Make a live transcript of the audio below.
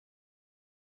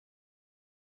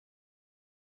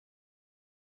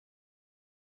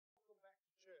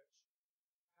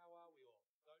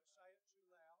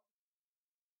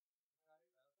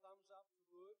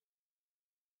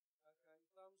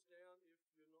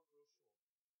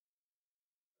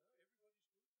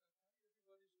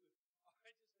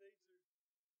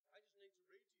going to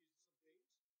read to you some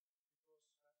things because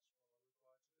that's what I'm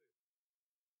required to do.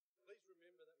 Please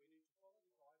remember that we need to follow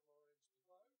the guidelines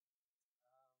below.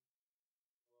 That's the one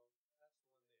there.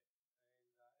 And as we read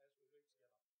together,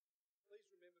 please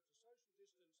remember to social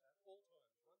distance at all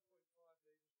times, 1.5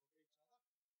 metres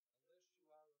from each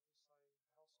other, unless you are of the same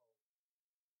household.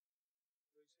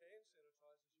 Use hand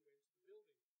sanitize as you enter the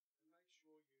building and make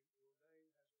sure your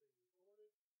name has been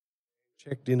recorded and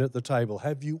checked in at the table.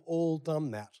 Have you all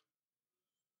done that?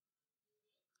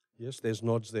 Yes, there's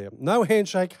nods there. No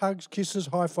handshake, hugs, kisses,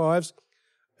 high fives.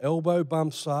 Elbow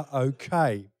bumps are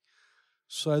okay.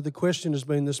 So the question has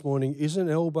been this morning, is an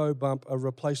elbow bump a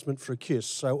replacement for a kiss?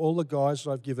 So all the guys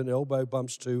I've given elbow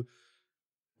bumps to,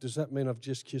 does that mean I've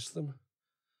just kissed them?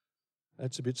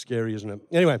 That's a bit scary, isn't it?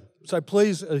 Anyway, so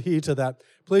please adhere to that.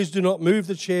 Please do not move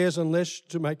the chairs unless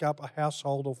to make up a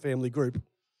household or family group.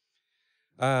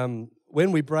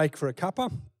 When we break for a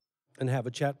cuppa and have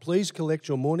a chat, please collect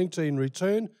your morning tea and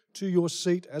return to your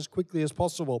seat as quickly as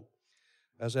possible,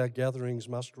 as our gatherings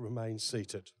must remain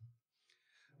seated.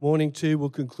 Morning tea will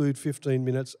conclude 15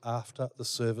 minutes after the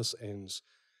service ends.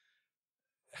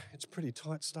 It's pretty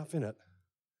tight stuff, isn't it?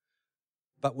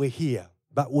 But we're here.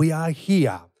 But we are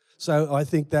here. So I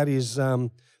think that is the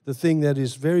thing that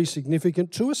is very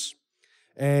significant to us,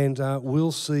 and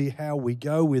we'll see how we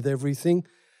go with everything.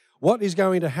 What is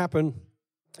going to happen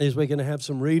is we're going to have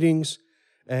some readings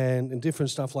and different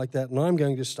stuff like that, and I'm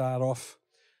going to start off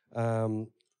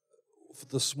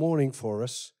this morning for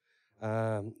us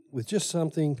with just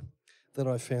something that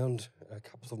I found a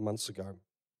couple of months ago.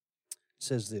 It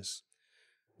says this: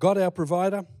 God, our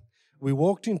provider, we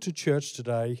walked into church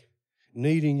today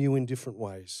needing you in different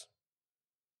ways.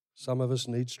 Some of us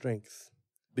need strength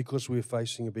because we're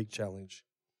facing a big challenge.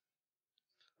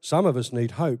 Some of us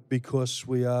need hope because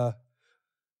we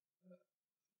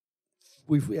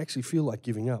actually feel like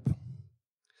giving up.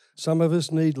 Some of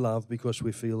us need love because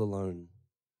we feel alone.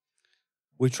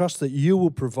 We trust that you will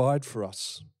provide for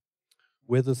us,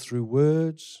 whether through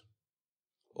words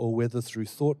or whether through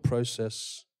thought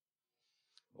process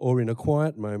or in a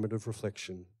quiet moment of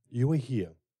reflection. You are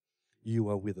here. You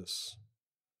are with us.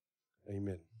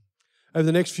 Amen. Over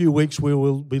the next few weeks, we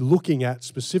will be looking at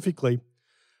specifically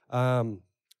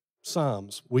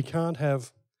Psalms. We can't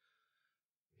have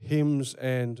hymns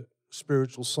and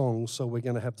spiritual songs, so we're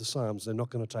going to have the Psalms. They're not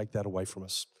going to take that away from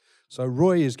us. So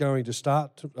Roy is going to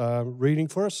start reading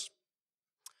for us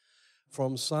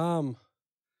from Psalm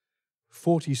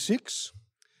 46.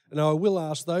 Now I will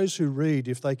ask those who read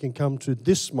if they can come to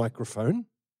this microphone,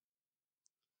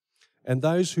 and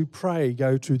those who pray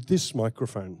go to this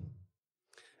microphone.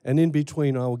 And in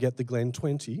between I will get the Glen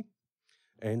 20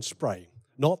 and spray.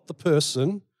 Not the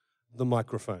person, the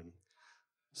microphone.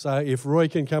 So if Roy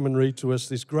can come and read to us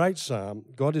this great psalm,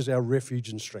 God is our refuge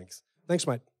and strength. Thanks,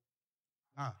 mate.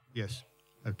 Yes.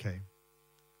 Okay.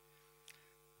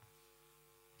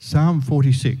 Psalm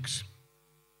 46.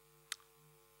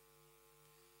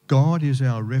 God is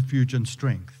our refuge and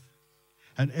strength,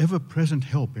 an ever-present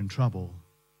help in trouble.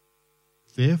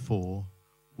 Therefore,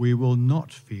 we will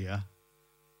not fear,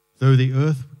 though the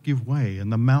earth give way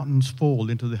and the mountains fall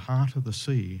into the heart of the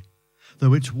sea,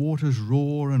 though its waters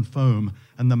roar and foam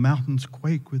and the mountains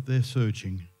quake with their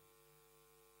surging.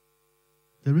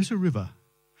 There is a river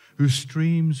whose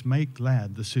streams make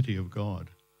glad the city of God,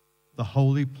 the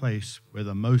holy place where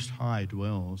the Most High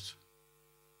dwells.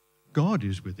 God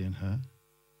is within her.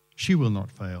 She will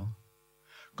not fail.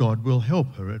 God will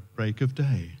help her at break of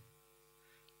day.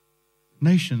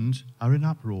 Nations are in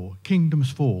uproar, kingdoms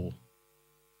fall.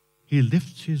 He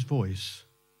lifts his voice,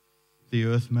 the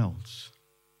earth melts.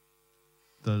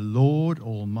 The Lord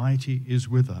Almighty is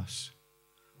with us.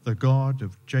 The God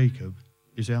of Jacob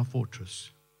is our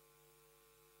fortress.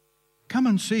 Come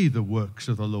and see the works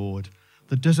of the Lord,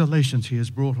 the desolations he has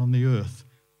brought on the earth.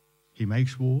 He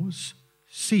makes wars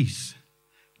cease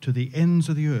to the ends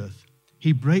of the earth.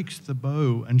 He breaks the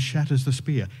bow and shatters the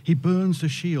spear. He burns the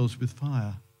shields with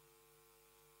fire.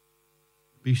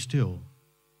 Be still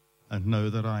and know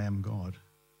that I am God.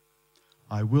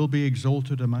 I will be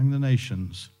exalted among the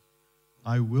nations.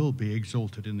 I will be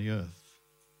exalted in the earth.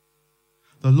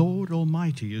 The Lord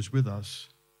Almighty is with us.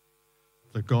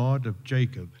 The God of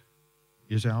Jacob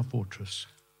is our fortress.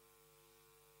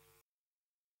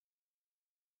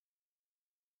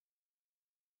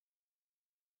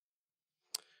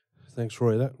 Thanks,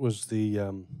 Roy. That was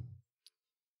the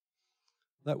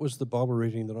Bible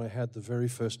reading that I had the very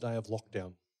first day of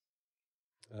lockdown,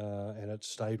 and it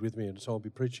stayed with me. And so I'll be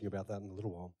preaching about that in a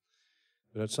little while.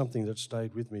 But it's something that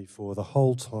stayed with me for the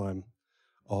whole time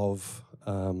of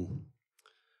the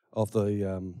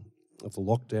the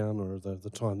lockdown or the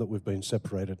time that we've been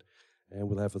separated, and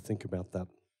we'll have a think about that.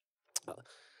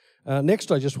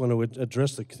 Next, I just want to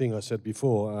address the thing I said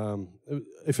before.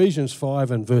 Ephesians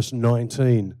 5 and verse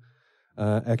 19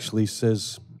 actually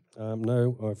says,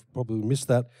 no, I've probably missed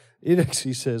that. It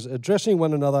actually says, addressing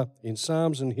one another in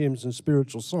psalms and hymns and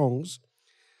spiritual songs,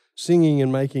 singing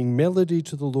and making melody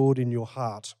to the Lord in your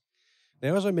heart.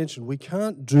 Now, as I mentioned, we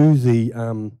can't do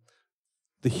the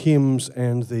hymns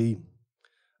and the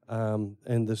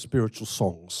spiritual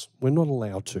songs. We're not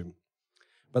allowed to.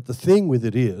 But the thing with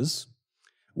it is,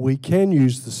 we can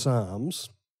use the Psalms,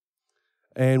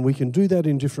 and we can do that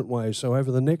in different ways. So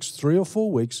over the next 3 or 4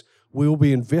 weeks, we'll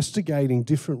be investigating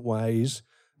different ways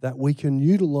that we can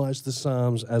utilize the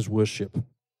Psalms as worship.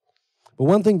 But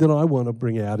one thing that I want to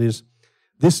bring out is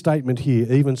this statement here: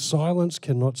 even silence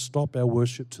cannot stop our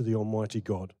worship to the Almighty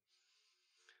God.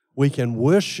 We can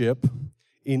worship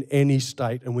in any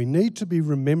state, and we need to be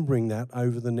remembering that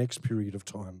over the next period of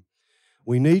time.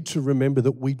 We need to remember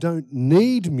that we don't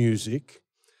need music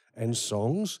and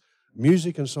songs.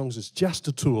 Music and songs is just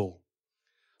a tool.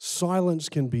 Silence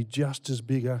can be just as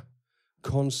big a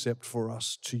concept for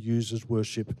us to use as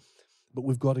worship, but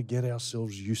we've got to get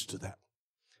ourselves used to that.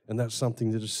 And that's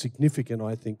something that is significant,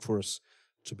 I think, for us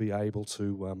to be able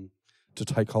to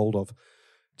take hold of.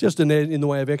 Just in the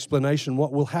way of explanation,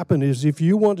 what will happen is if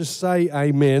you want to say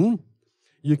amen,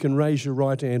 you can raise your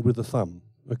right hand with the thumb,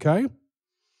 okay?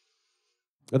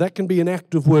 Now, that can be an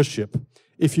act of worship.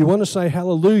 If you want to say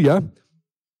hallelujah, 2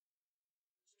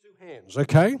 hands,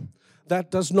 okay? That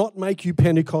does not make you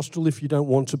Pentecostal if you don't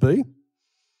want to be,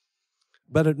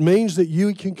 but it means that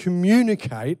you can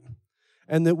communicate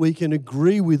and that we can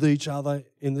agree with each other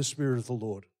in the Spirit of the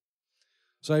Lord.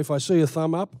 So if I see a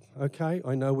thumb up, okay,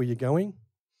 I know where you're going.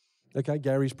 Okay,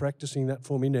 Gary's practicing that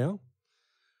for me now.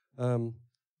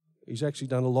 He's actually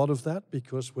done a lot of that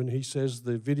because when he says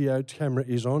the video camera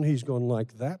is on, he's gone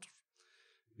like that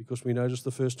because we noticed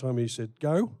the first time he said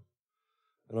go,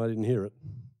 and I didn't hear it.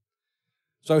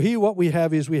 So here what we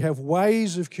have is we have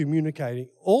ways of communicating.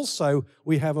 Also,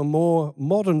 we have a more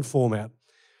modern format.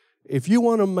 If you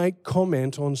want to make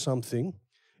comment on something,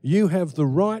 you have the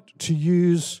right to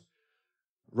use,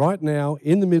 right now,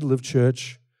 in the middle of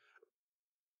church,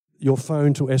 your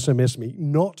phone to SMS me,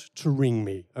 not to ring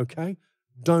me, okay?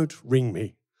 Don't ring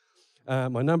me.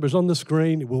 My number's on the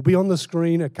screen. It will be on the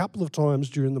screen a couple of times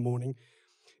during the morning.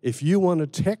 If you want to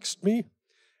text me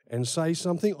and say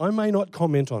something, I may not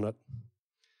comment on it,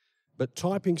 but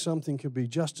typing something could be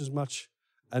just as much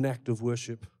an act of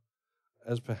worship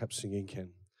as perhaps singing can.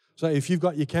 So if you've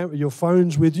got your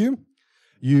phones with you,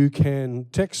 you can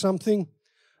text something.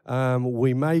 I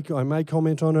may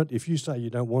comment on it. If you say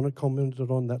you don't want it commented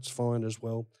on, that's fine as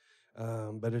well.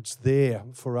 But it's there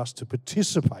for us to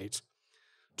participate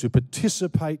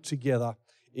together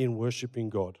in worshiping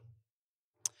God.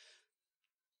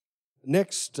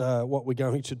 Next, what we're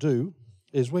going to do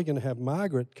is we're going to have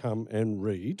Margaret come and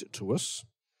read to us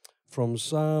from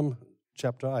Psalm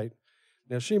chapter 8.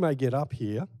 Now, she may get up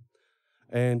here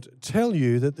and tell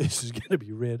you that this is going to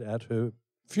be read at her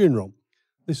funeral.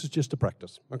 This is just a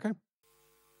practice, okay?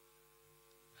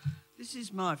 This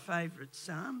is my favourite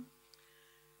psalm,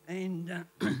 and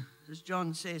as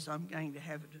John says, I'm going to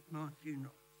have it at my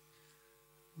funeral.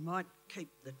 I might keep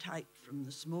the tape from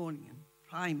this morning and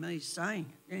play me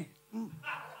saying it, yeah.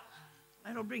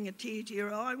 That'll bring a tear to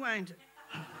your eye, won't it?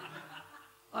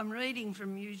 I'm reading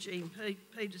from Eugene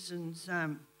Peterson's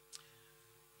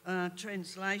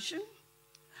translation,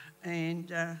 and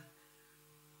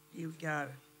here we go.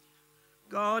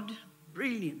 God,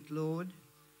 brilliant Lord,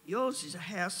 yours is a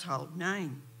household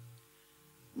name.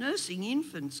 Nursing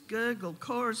infants gurgle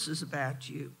choruses about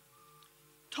you.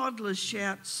 Toddlers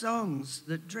shout songs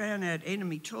that drown out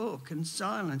enemy talk and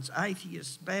silence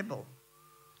atheist babble.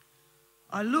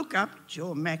 I look up at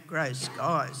your macro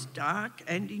skies, dark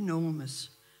and enormous,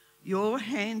 your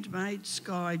handmade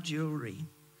sky jewellery.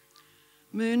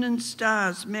 Moon and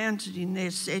stars mounted in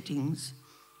their settings.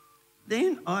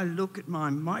 Then I look at my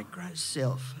micro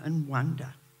self and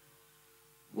wonder,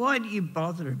 why do you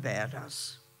bother about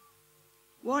us?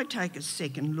 Why take a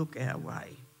second look our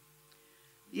way?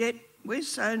 Yet we're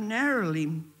so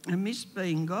narrowly amiss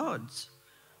being gods,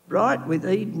 bright with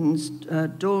Eden's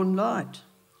dawn light.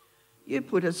 You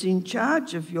put us in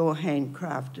charge of your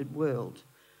handcrafted world,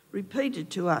 repeated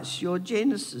to us your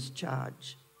Genesis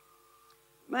charge.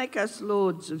 Make us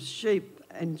lords of sheep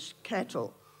and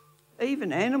cattle,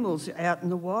 even animals out in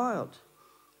the wild,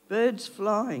 birds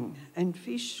flying and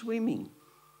fish swimming,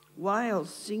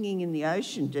 whales singing in the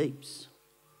ocean deeps.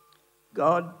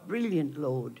 God, brilliant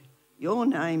Lord, your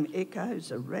name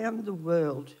echoes around the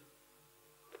world.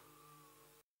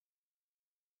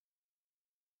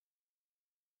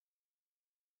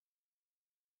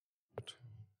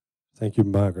 Thank you,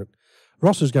 Margaret.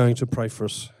 Ross is going to pray for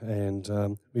us, and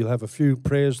we'll have a few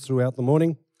prayers throughout the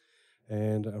morning,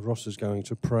 and Ross is going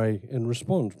to pray and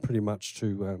respond pretty much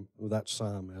to that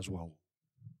psalm as well.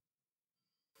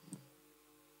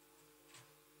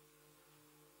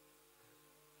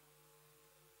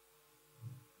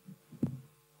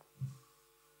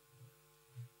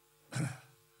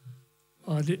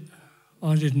 I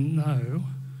didn't know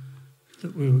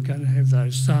that we were going to have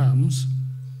those psalms,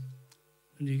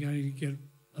 and you're going to get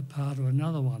a part of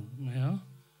another one now,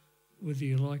 whether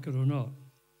you like it or not.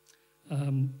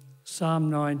 Psalm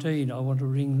 19, I want to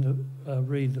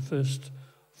read the first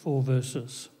 4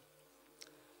 verses.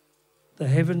 The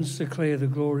heavens declare the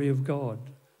glory of God.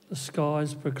 The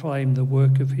skies proclaim the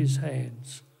work of his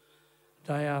hands.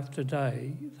 Day after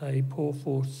day they pour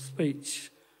forth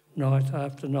speech. Night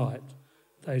after night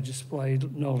they display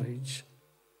knowledge.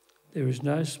 There is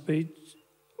no speech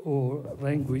or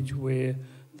language where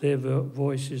their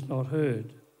voice is not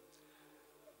heard.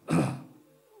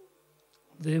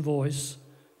 Their voice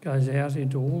goes out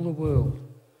into all the world,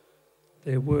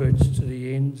 their words to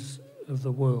the ends of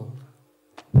the world.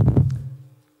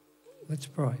 Let's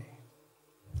pray.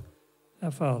 Our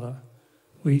Father,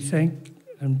 we thank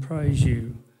and praise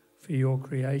you for your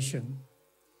creation,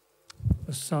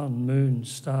 the sun, moon,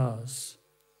 stars,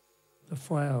 the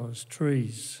flowers,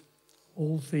 trees,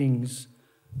 all things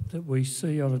that we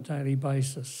see on a daily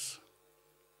basis.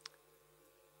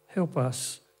 Help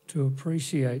us to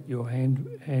appreciate your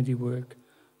handiwork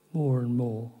more and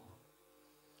more.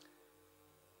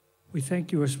 We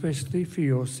thank you especially for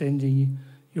your sending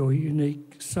your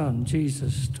unique Son,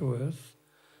 Jesus, to earth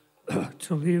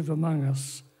to live among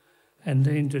us and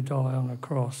then to die on a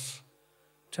cross,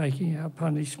 taking our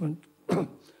punishment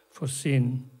for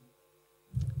sin.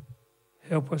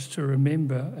 Help us to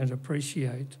remember and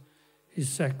appreciate his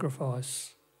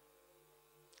sacrifice.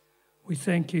 We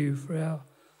thank you for our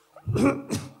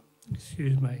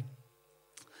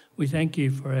We thank you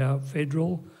for our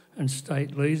federal and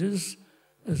state leaders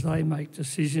as they make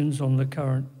decisions on the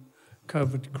current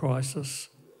COVID crisis.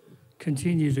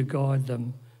 Continue to guide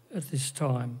them at this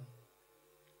time.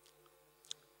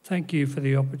 Thank you for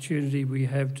the opportunity we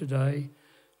have today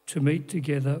to meet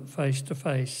together face to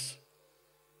face.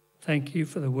 Thank you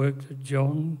for the work that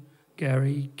John,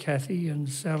 Gary, Kathy and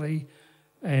Sally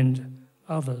and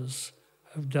others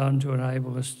have done to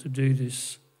enable us to do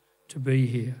this, to be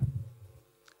here.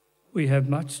 We have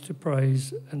much to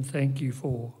praise and thank you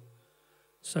for.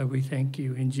 So we thank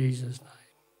you in Jesus'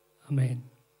 name. Amen.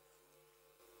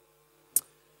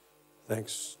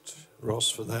 Thanks, Ross,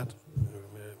 for that.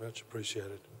 Very much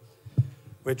appreciated.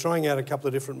 We're trying out a couple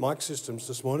of different mic systems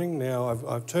this morning. Now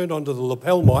I've turned onto the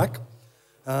lapel mic.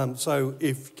 So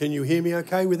can you hear me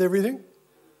okay with everything?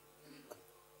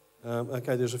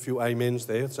 Okay, there's a few amens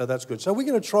there, so that's good. So we're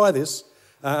going to try this.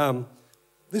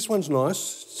 This one's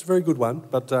nice. It's a very good one,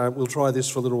 but we'll try this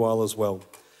for a little while as well.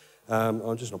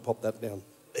 I'm just going to pop that down.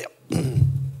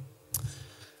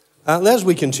 As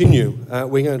we continue,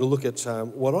 we're going to look at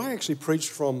what I actually preached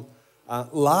from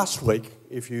last week.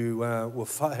 If you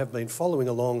have been following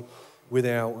along with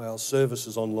our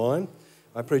services online,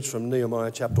 I preached from Nehemiah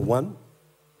chapter 1.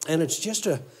 And it's just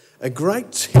a great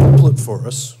template for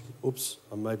us. Oops,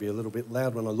 I may be a little bit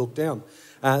loud when I look down.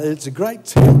 It's a great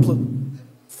template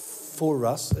for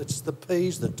us. It's the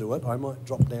P's that do it. I might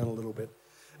drop down a little bit.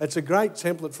 It's a great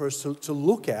template for us to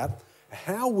look at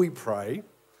how we pray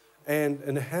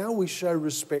and how we show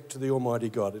respect to the Almighty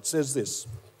God. It says this,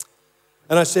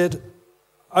 "And I said,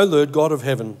 O Lord God of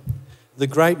heaven, the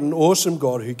great and awesome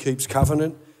God who keeps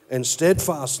covenant and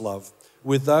steadfast love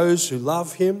with those who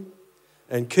love him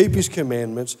and keep his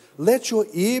commandments, let your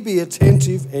ear be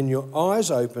attentive and your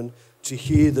eyes open to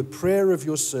hear the prayer of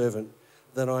your servant,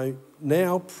 that I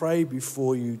now pray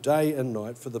before you day and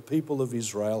night for the people of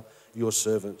Israel, your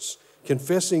servants,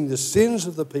 confessing the sins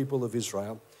of the people of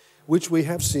Israel, which we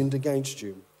have sinned against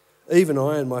you. Even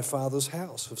I and my father's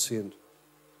house have sinned.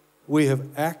 We have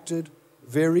acted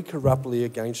very corruptly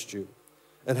against you,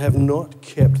 and have not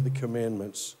kept the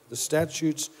commandments, the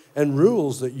statutes and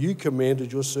rules that you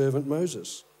commanded your servant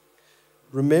Moses.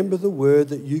 Remember the word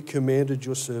that you commanded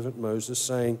your servant Moses,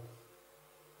 saying,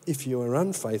 if you are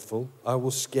unfaithful, I will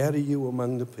scatter you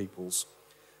among the peoples.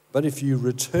 But if you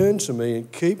return to me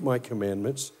and keep my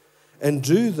commandments and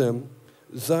do them,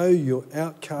 though your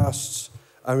outcasts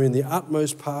are in the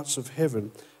utmost parts of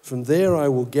heaven, from there I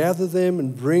will gather them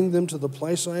and bring them to the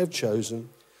place I have chosen,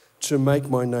 to make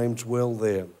my name dwell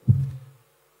there.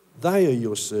 They are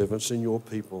your servants and your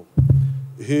people,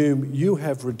 whom you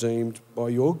have redeemed by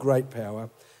your great power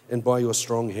and by your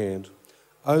strong hand.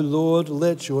 O Lord,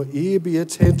 let your ear be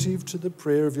attentive to the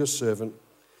prayer of your servant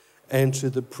and to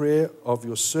the prayer of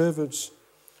your servants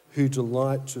who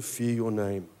delight to fear your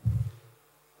name.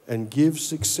 And give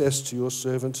success to your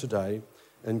servant today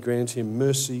and grant him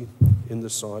mercy in the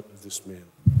sight of this man.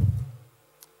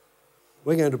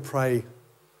 We're going to pray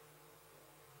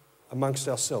amongst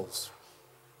ourselves.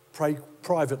 Pray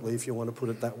privately, if you want to put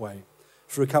it that way,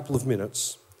 for a couple of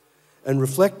minutes and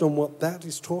reflect on what that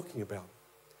is talking about.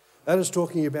 That is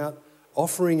talking about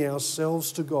offering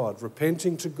ourselves to God,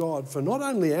 repenting to God for not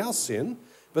only our sin,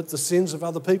 but the sins of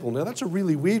other people. Now, that's a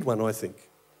really weird one, I think.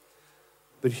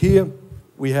 But here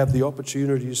we have the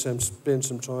opportunity to spend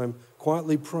some time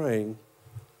quietly praying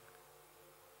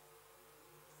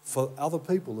for other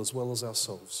people as well as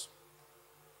ourselves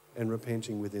and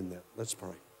repenting within that. Let's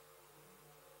pray.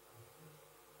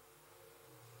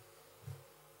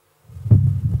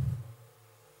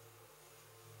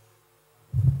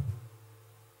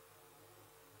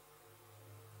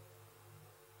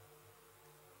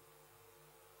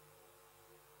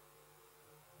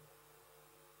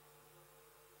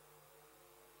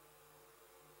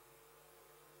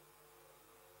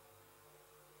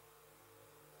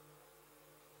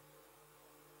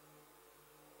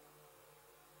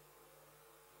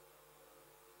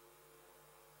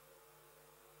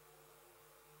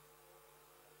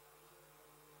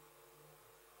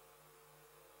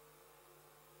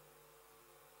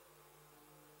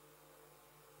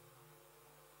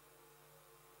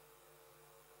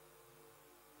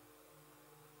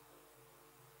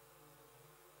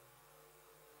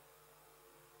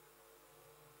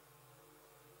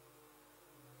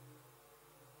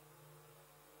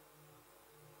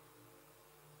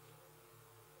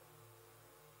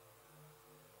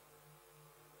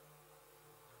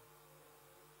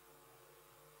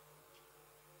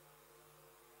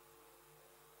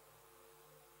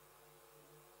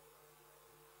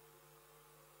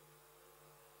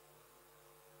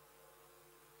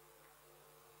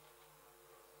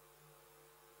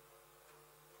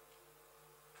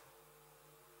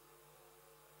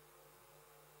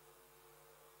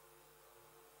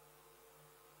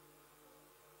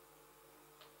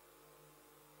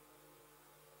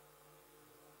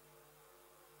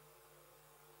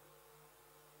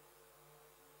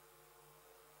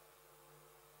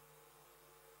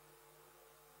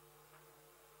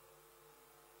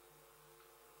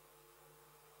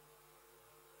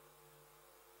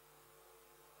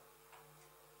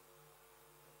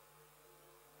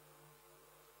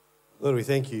 Lord, we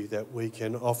thank you that we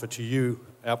can offer to you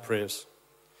our prayers.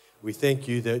 We thank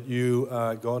you that you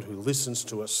are God who listens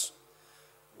to us.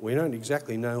 We don't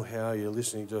exactly know how you're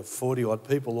listening to 40-odd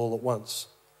people all at once,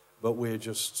 but we're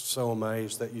just so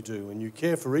amazed that you do. And you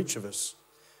care for each of us.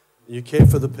 You care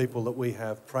for the people that we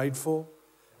have prayed for,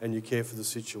 and you care for the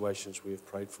situations we have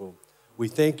prayed for. We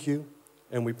thank you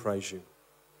and we praise you.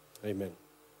 Amen.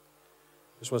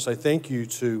 I just want to say thank you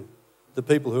to the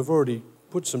people who have already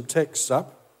put some texts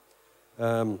up.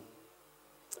 And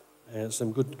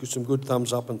some good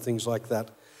thumbs up and things like that.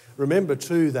 Remember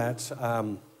too that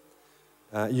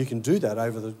you can do that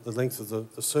over the length of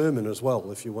the sermon as well,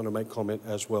 if you want to make comment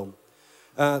as well.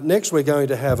 Next we're going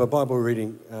to have a Bible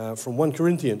reading from 1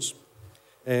 Corinthians,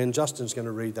 and Justin's going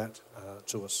to read that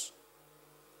to us.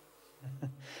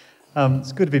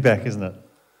 It's good to be back, isn't it?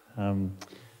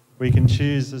 We can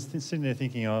choose, sitting there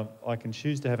thinking, I can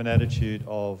choose to have an attitude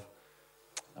of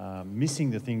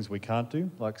missing the things we can't do,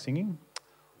 like singing,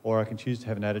 or I can choose to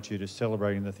have an attitude of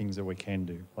celebrating the things that we can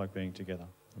do, like being together.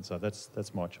 And so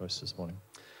that's my choice this morning.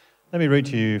 Let me read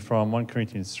to you from 1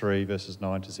 Corinthians 3, verses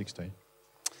 9 to 16.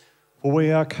 For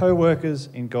we are co-workers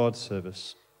in God's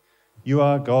service. You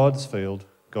are God's field,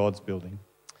 God's building.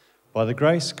 By the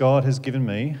grace God has given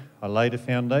me, I laid a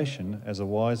foundation as a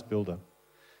wise builder,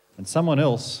 and someone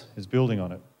else is building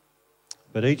on it.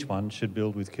 But each one should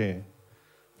build with care.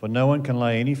 For no one can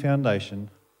lay any foundation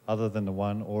other than the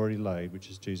one already laid, which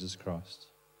is Jesus Christ.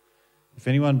 If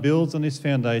anyone builds on this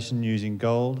foundation using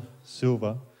gold,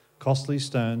 silver, costly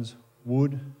stones,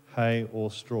 wood, hay, or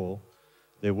straw,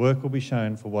 their work will be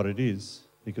shown for what it is,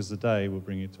 because the day will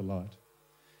bring it to light.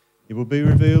 It will be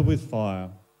revealed with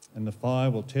fire, and the fire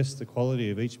will test the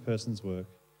quality of each person's work.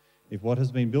 If what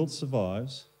has been built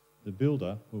survives, the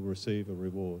builder will receive a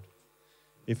reward.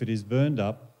 If it is burned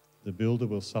up, the builder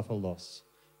will suffer loss,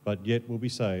 but yet will be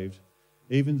saved,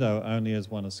 even though only as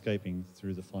one escaping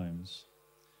through the flames.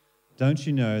 Don't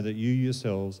you know that you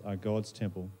yourselves are God's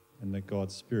temple and that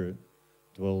God's Spirit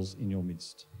dwells in your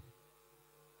midst?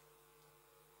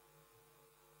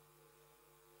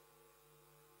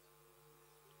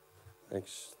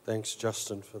 Thanks,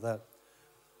 Justin, for that.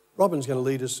 Robin's going to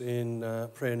lead us in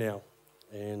prayer now.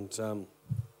 And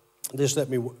just let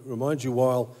me remind you,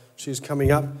 while she's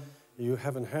coming up, you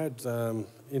haven't had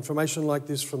information like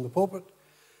this from the pulpit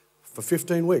for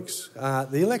 15 weeks.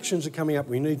 The elections are coming up.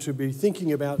 We need to be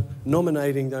thinking about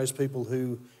nominating those people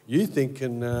who you think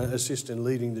can assist in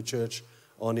leading the church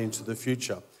on into the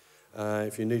future.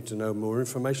 If you need to know more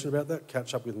information about that,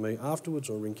 catch up with me afterwards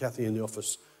or ring Kathy in the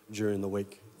office during the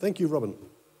week. Thank you, Robin.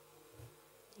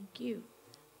 Thank you.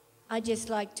 I'd just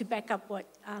like to back up what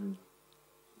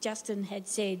Justin had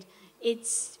said.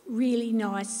 It's really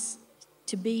nice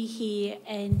to be here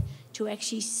and to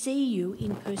actually see you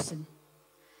in person.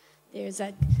 There's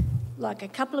a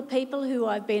couple of people who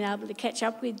I've been able to catch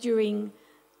up with during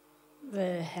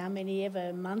the how many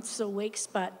ever months or weeks,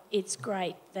 but it's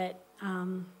great that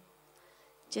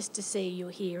just to see you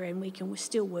here and we can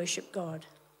still worship God.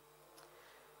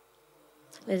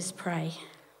 Let us pray.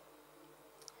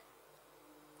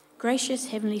 Gracious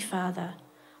Heavenly Father,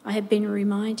 I have been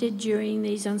reminded during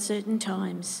these uncertain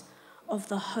times of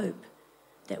the hope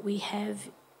that we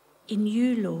have in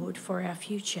you, Lord, for our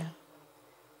future.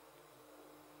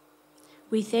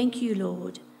 We thank you,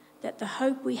 Lord, that the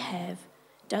hope we have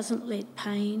doesn't let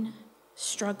pain,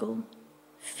 struggle,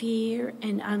 fear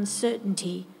and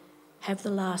uncertainty have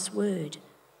the last word,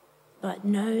 but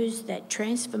knows that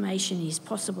transformation is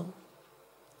possible.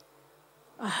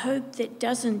 A hope that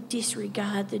doesn't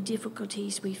disregard the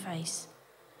difficulties we face,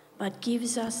 but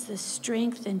gives us the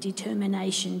strength and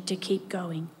determination to keep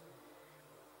going.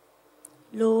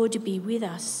 Lord, be with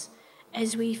us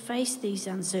as we face these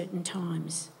uncertain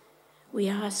times. We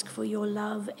ask for your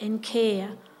love and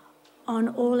care on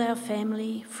all our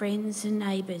family, friends and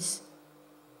neighbours.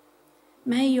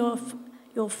 May your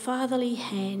fatherly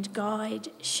hand guide,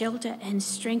 shelter and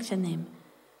strengthen them.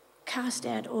 Cast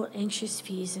out all anxious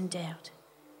fears and doubt.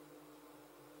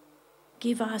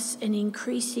 Give us an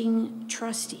increasing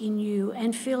trust in you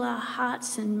and fill our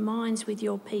hearts and minds with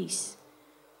your peace.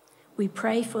 We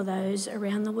pray for those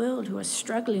around the world who are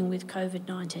struggling with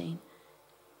COVID-19.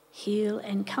 Heal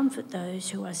and comfort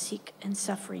those who are sick and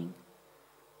suffering.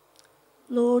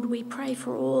 Lord, we pray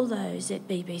for all those at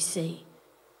BBC.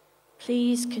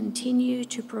 Please continue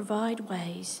to provide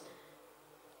ways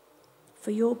for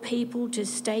your people to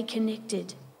stay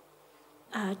connected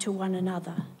to one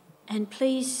another. And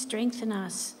please strengthen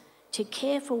us to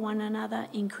care for one another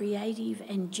in creative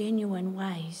and genuine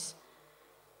ways.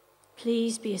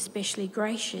 Please be especially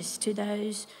gracious to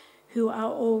those who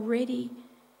are already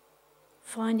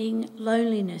finding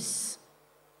loneliness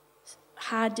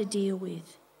hard to deal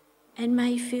with and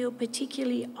may feel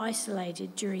particularly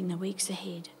isolated during the weeks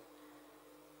ahead.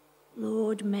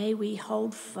 Lord, may we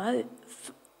hold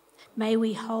fast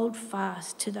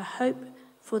to the hope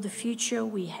for the future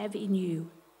we have in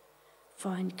you.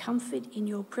 Find comfort in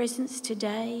your presence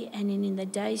today and in the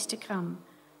days to come,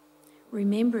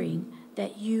 remembering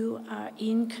that you are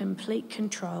in complete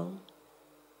control.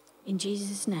 In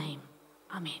Jesus' name,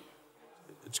 amen.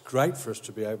 It's great for us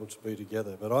to be able to be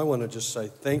together, but I want to just say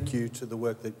thank you to the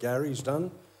work that Gary's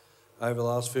done over the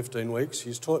last 15 weeks.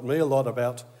 He's taught me a lot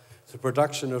about the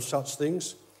production of such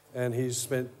things, and he's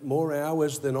spent more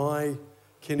hours than I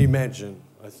can imagine,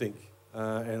 I think.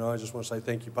 And I just want to say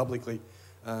thank you publicly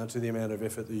to the amount of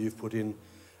effort that you've put in.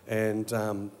 And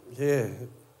it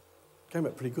came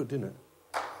out pretty good, didn't it?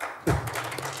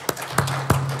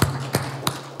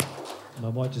 And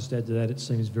I might just add to that, it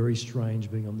seems very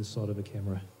strange being on this side of a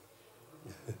camera.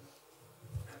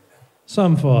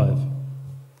 Psalm 5.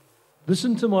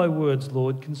 Listen to my words,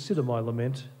 Lord, consider my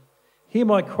lament. Hear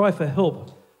my cry for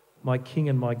help, my King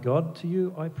and my God. To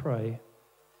you I pray.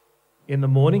 In the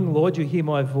morning, Lord, you hear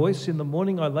my voice. In the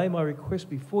morning I lay my request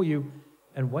before you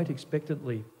and wait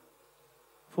expectantly.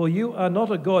 For you are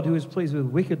not a God who is pleased with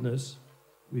wickedness.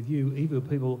 With you, evil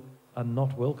people are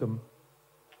not welcome.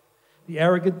 The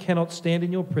arrogant cannot stand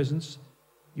in your presence.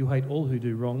 You hate all who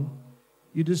do wrong.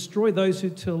 You destroy those who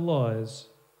tell lies.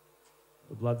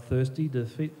 The bloodthirsty,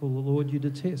 deceitful Lord, you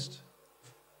detest.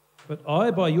 But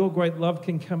I, by your great love,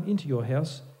 can come into your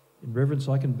house. In reverence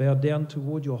I can bow down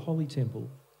toward your holy temple.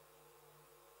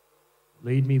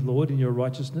 Lead me, Lord, in your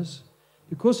righteousness.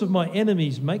 Because of my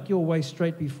enemies, make your way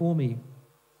straight before me.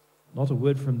 Not a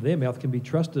word from their mouth can be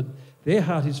trusted. Their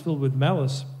heart is filled with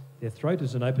malice. Their throat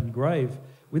is an open grave.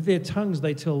 With their tongues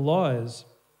they tell lies.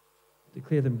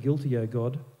 Declare them guilty, O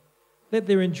God. Let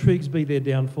their intrigues be their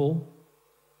downfall.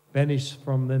 Banish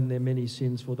from them their many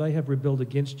sins, for they have rebelled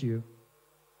against you.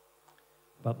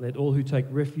 But let all who take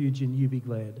refuge in you be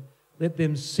glad. Let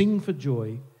them sing for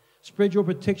joy. Spread your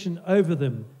protection over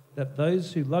them, that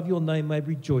those who love your name may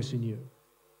rejoice in you.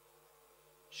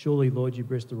 Surely, Lord, you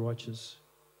bless the righteous.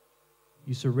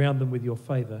 You surround them with your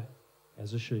favour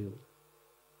as a shield.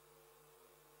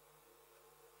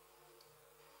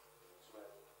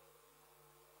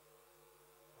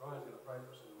 Brian's going to pray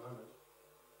for us in a moment.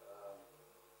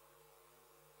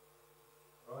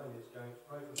 Brian is going to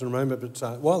pray for us in a moment,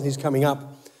 but while he's coming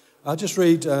up, I'll just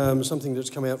read something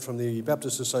that's come out from the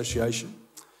Baptist Association.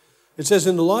 It says,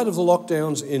 in the light of the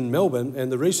lockdowns in Melbourne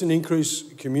and the recent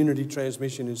increased community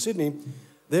transmission in Sydney,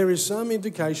 there is some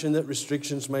indication that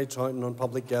restrictions may tighten on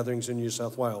public gatherings in New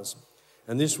South Wales,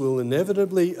 and this will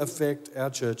inevitably affect our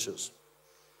churches.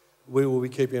 We will be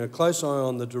keeping a close eye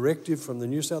on the directive from the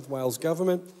New South Wales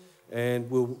government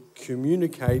and will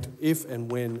communicate if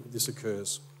and when this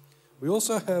occurs. We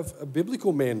also have a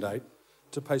biblical mandate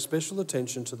to pay special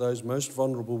attention to those most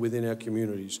vulnerable within our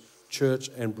communities, church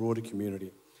and broader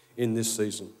community, in this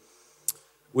season.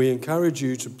 We encourage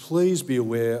you to please be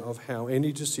aware of how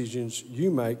any decisions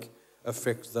you make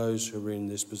affect those who are in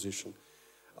this position.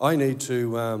 I need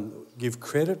to give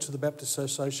credit to the Baptist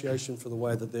Association for the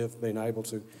way that they've been able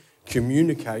to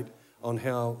communicate on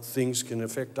how things can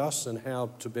affect us and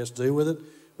how to best deal with it,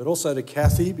 but also to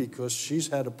Kathy, because she's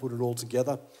had to put it all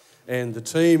together, and the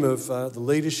team of the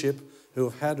leadership who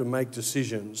have had to make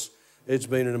decisions. It's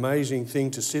been an amazing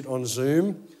thing to sit on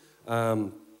Zoom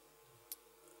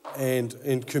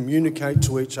and communicate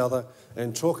to each other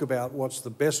and talk about what's the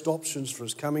best options for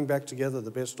us coming back together,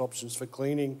 the best options for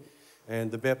cleaning,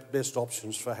 and the best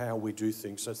options for how we do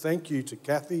things. So thank you to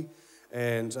Kathy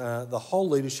and the whole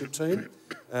leadership team,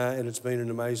 and it's been an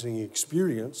amazing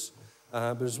experience.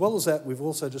 But as well as that, we've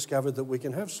also discovered that we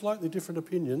can have slightly different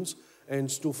opinions and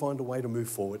still find a way to move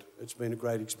forward. It's been a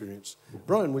great experience.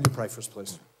 Brian, will you pray for us,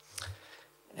 please?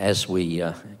 As we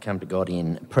come to God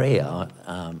in prayer,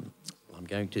 I'm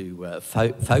going to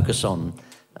focus on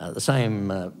the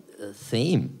same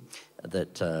theme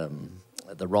that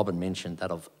Robin mentioned,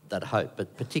 that hope,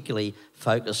 but particularly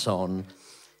focus on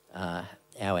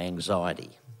our anxiety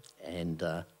and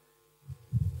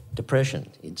depression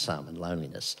in some, and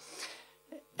loneliness.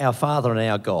 Our Father and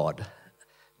our God,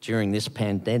 during this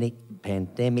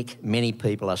pandemic, many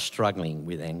people are struggling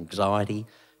with anxiety,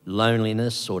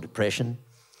 loneliness or depression,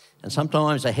 and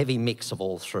sometimes a heavy mix of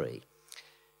all three.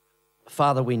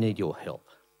 Father, we need your help.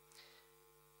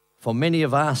 For many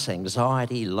of us,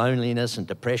 anxiety, loneliness and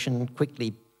depression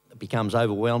quickly becomes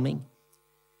overwhelming,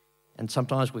 and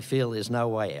sometimes we feel there's no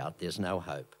way out, there's no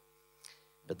hope.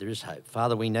 But there is hope.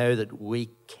 Father, we know that we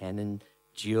can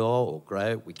endure or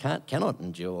grow. We cannot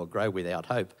endure or grow without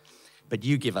hope, but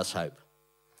you give us hope.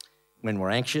 When we're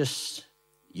anxious,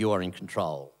 you are in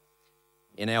control.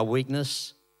 In our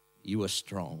weakness, you are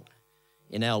strong.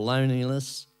 In our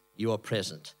loneliness, you are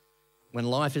present. When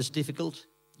life is difficult,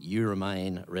 you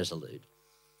remain resolute.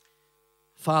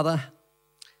 Father,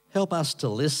 help us to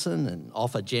listen and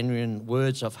offer genuine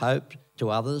words of hope to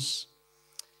others.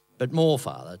 But more,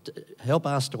 Father, help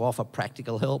us to offer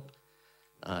practical help,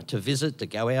 to visit, to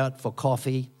go out for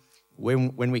coffee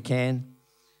when we can,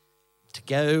 to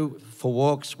go for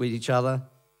walks with each other,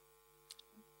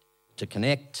 to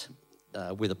connect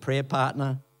with a prayer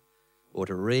partner, or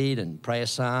to read and pray a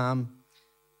psalm,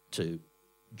 to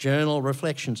journal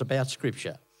reflections about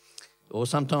Scripture, or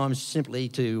sometimes simply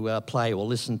to play or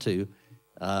listen to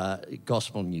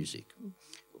gospel music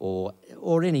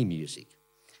or any music.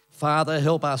 Father,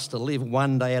 help us to live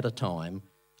one day at a time,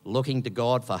 looking to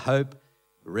God for hope,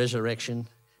 resurrection,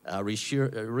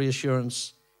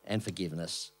 reassurance and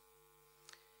forgiveness.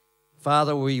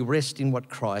 Father, we rest in what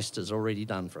Christ has already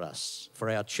done for us, for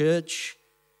our church,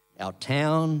 our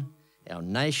town, our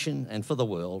nation and for the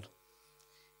world,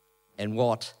 and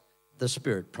what the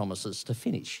Spirit promises to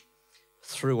finish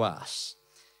through us.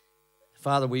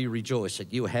 Father, we rejoice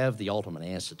that you have the ultimate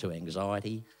answer to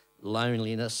anxiety,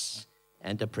 loneliness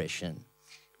and depression,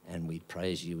 and we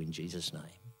praise you in Jesus' name.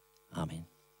 Amen.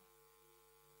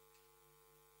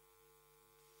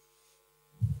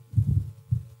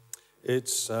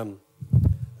 It's,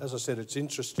 as I said, it's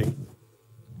interesting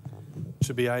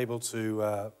to be able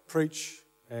to preach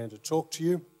and to talk to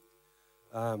you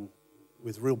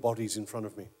with real bodies in front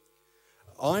of me.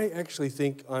 I actually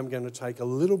think I'm going to take a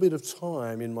little bit of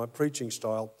time in my preaching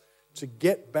style to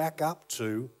get back up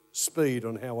to speed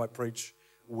on how I preach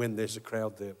when there's a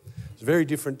crowd there. It's a very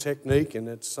different technique, and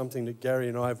it's something that Gary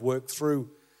and I have worked through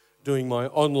doing my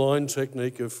online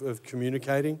technique of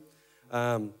communicating.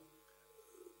 So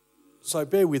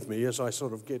bear with me as I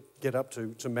sort of get up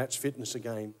to match fitness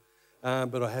again.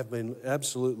 But I have been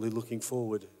absolutely looking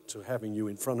forward to having you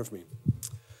in front of me.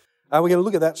 We're going to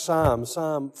look at that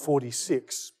Psalm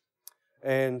 46.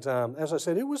 And as I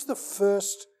said, it was the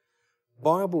first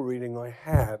Bible reading I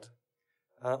had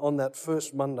on that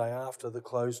first Monday after the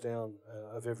close down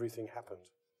of everything happened.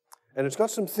 And it's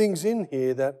got some things in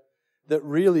here that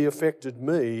really affected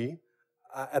me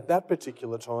at that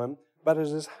particular time, but it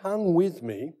has hung with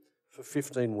me for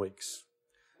 15 weeks.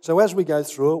 So as we go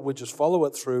through it, we just follow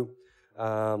it through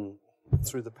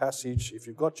the passage. If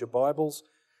you've got your Bibles,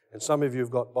 and some of you have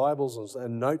got Bibles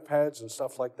and notepads and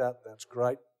stuff like that, that's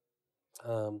great.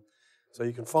 So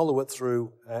you can follow it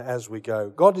through as we go.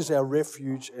 God is our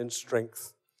refuge and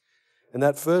strength. And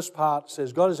that first part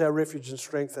says, God is our refuge and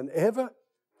strength, an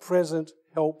ever-present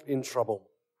help in trouble.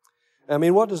 I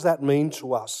mean, what does that mean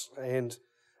to us? And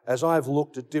as I've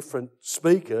looked at different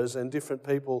speakers and different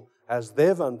people as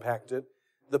they've unpacked it,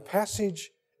 the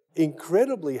passage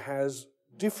incredibly has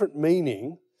different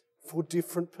meaning for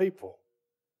different people.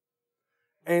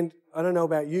 And I don't know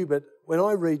about you, but when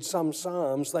I read some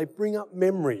Psalms, they bring up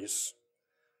memories.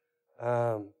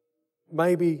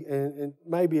 Maybe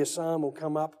a Psalm will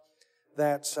come up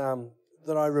that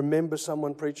I remember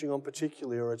someone preaching on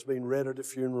particularly, or it's been read at a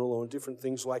funeral or different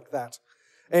things like that.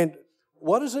 And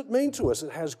what does it mean to us?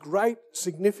 It has great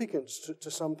significance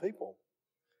to some people.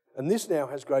 And this now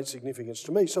has great significance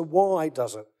to me. So why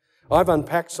does it? I've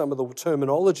unpacked some of the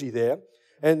terminology there.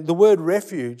 And the word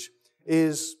refuge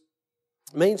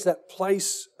means that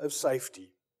place of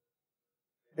safety.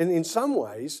 And in some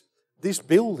ways, this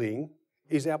building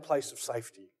is our place of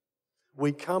safety.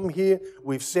 We come here,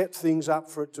 we've set things up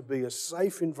for it to be a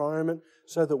safe environment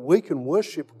so that we can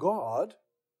worship God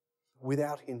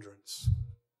without hindrance.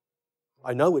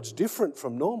 I know it's different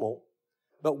from normal,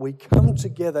 but we come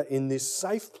together in this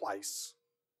safe place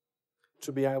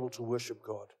to be able to worship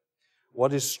God.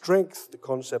 What is strength? The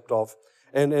concept of,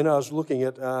 and I was looking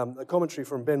at a commentary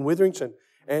from Ben Witherington,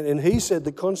 and he said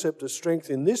the concept of strength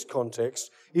in this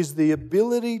context is the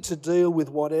ability to deal with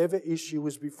whatever issue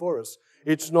is before us.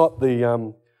 It's not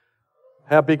the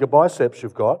how big a biceps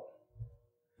you've got.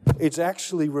 It's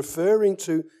actually referring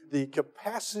to the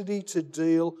capacity to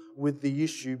deal with the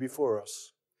issue before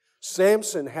us.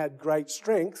 Samson had great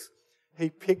strength. He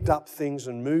picked up things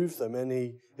and moved them, and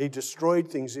he destroyed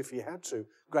things if he had to.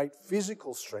 Great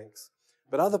physical strength.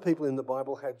 But other people in the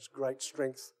Bible had great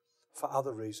strength for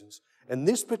other reasons. And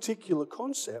this particular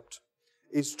concept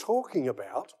is talking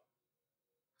about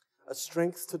a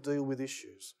strength to deal with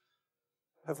issues.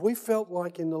 Have we felt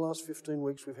like in the last 15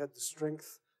 weeks we've had the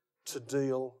strength to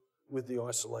deal with the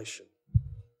isolation?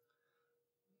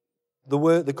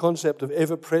 The concept of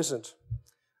ever-present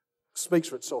speaks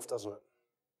for itself, doesn't it?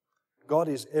 God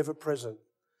is ever-present.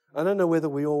 I don't know whether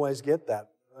we always get that.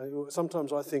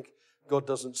 Sometimes I think God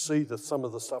doesn't see some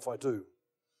of the stuff I do.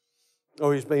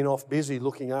 Or he's been off busy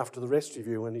looking after the rest of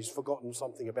you and he's forgotten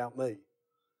something about me.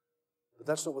 But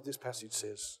that's not what this passage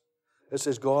says. It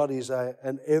says God is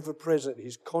an ever-present,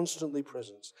 he's constantly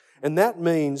present. And that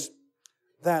means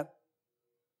that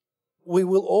we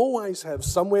will always have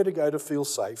somewhere to go to feel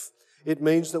safe. It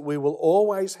means that we will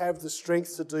always have the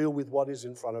strength to deal with what is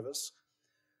in front of us,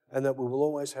 and that we will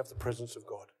always have the presence of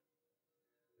God.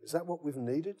 Is that what we've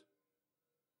needed?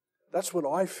 That's what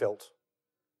I felt.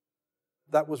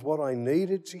 That was what I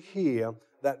needed to hear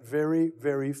that very,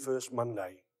 very first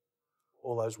Monday,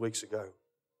 all those weeks ago.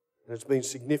 And it's been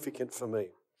significant for me.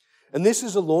 And this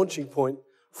is a launching point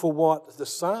for what the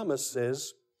psalmist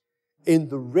says in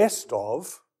the rest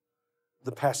of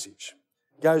the passage.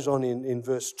 It goes on in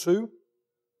verse 2.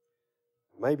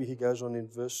 Maybe he goes on in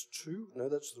verse 2. No,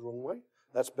 that's the wrong way.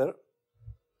 That's better.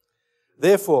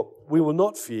 Therefore, we will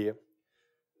not fear,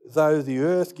 though the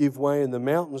earth give way and the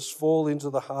mountains fall into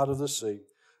the heart of the sea,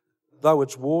 though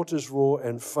its waters roar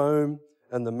and foam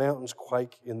and the mountains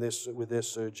quake with their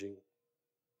surging.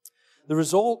 The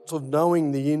result of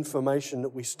knowing the information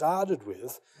that we started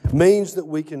with means that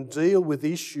we can deal with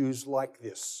issues like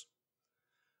this.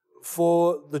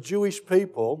 For the Jewish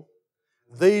people,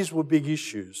 these were big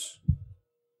issues.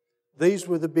 These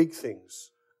were the big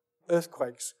things.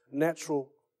 Earthquakes, natural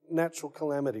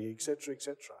calamity, etc.,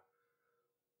 etc.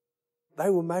 They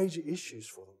were major issues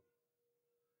for them.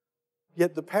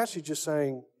 Yet the passage is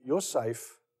saying, you're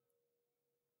safe,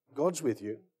 God's with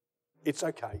you, it's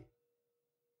okay,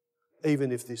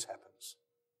 even if this happens.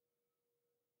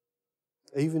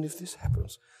 Even if this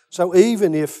happens. So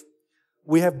even if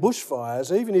we have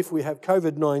bushfires, even if we have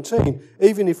COVID-19,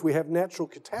 even if we have natural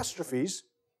catastrophes,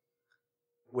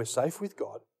 we're safe with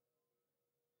God,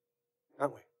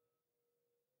 aren't we?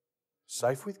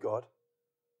 Safe with God.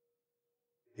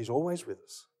 He's always with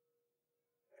us.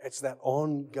 It's that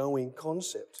ongoing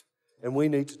concept, and we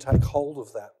need to take hold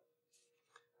of that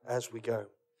as we go.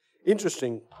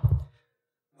 Interesting,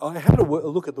 I had a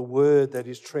look at the word that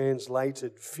is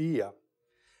translated fear,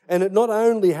 And it not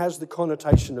only has the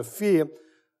connotation of fear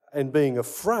and being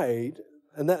afraid,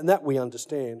 and that we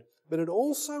understand, but it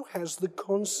also has the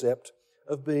concept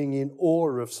of being in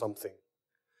awe of something.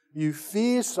 You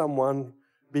fear someone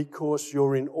because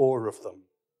you're in awe of them.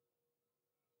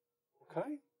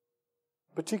 Okay?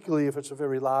 Particularly if it's a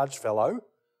very large fellow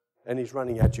and he's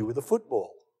running at you with a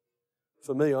football.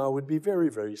 For me, I would be very,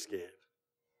 very scared.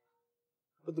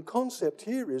 But the concept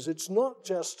here is it's not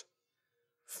just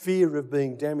fear of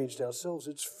being damaged ourselves,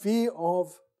 it's fear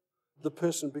of the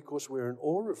person because we're in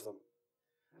awe of them.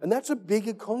 And that's a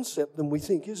bigger concept than we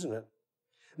think, isn't it?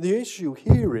 The issue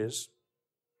here is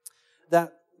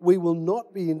that we will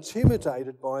not be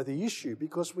intimidated by the issue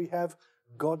because we have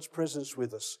God's presence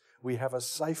with us. We have a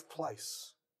safe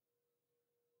place.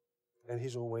 And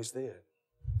He's always there.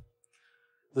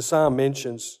 The psalm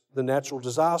mentions the natural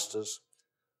disasters.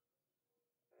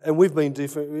 And we've been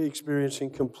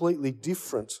experiencing completely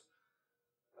different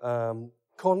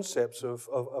concepts of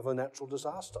a natural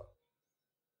disaster,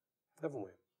 haven't we?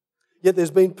 Yet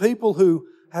there's been people who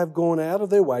have gone out of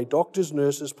their way, doctors,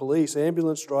 nurses, police,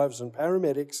 ambulance drivers and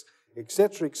paramedics,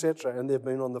 etc., and they've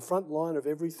been on the front line of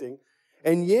everything.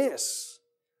 And yes,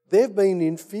 they've been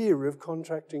in fear of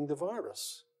contracting the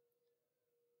virus.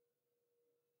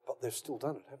 But they've still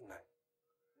done it, haven't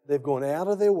they? They've gone out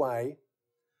of their way.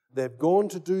 They've gone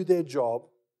to do their job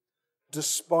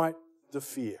despite the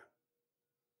fear.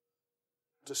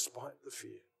 Despite the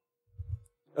fear.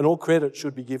 And all credit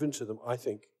should be given to them, I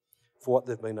think, for what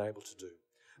they've been able to do.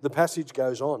 The passage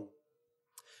goes on.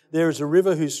 There is a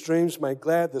river whose streams make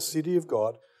glad the city of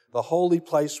God, the holy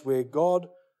place where God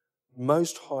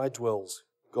Most High dwells.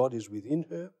 God is within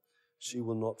her. She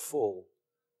will not fall.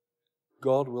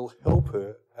 God will help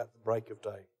her at the break of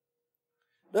day.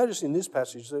 Notice in this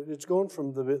passage that it's gone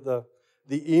from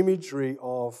the imagery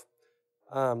of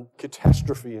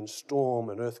catastrophe and storm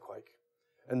and earthquake.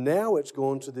 And now it's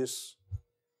gone to this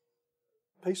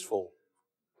peaceful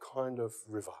kind of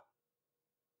river.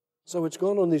 So it's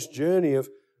gone on this journey of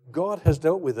God has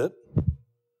dealt with it.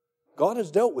 God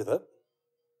has dealt with it.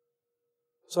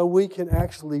 So we can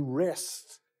actually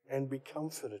rest and be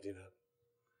comforted in it.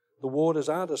 The waters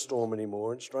aren't a storm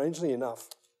anymore, and strangely enough,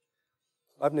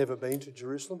 I've never been to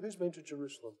Jerusalem. Who's been to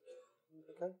Jerusalem?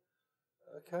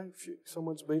 Okay.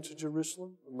 Someone's been to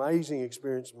Jerusalem. Amazing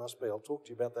experience it must be. I'll talk to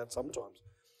you about that sometimes.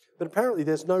 But apparently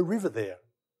there's no river there.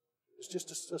 It's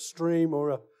just a stream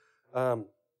or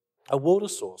a water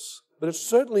source. But it's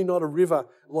certainly not a river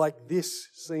like this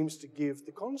seems to give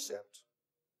the concept.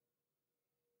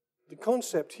 The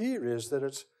concept here is that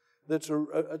it's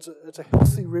a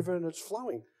healthy river and it's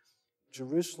flowing.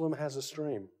 Jerusalem has a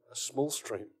stream, a small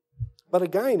stream. But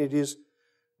again, it is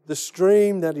the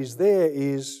stream that is there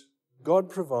is God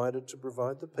provided to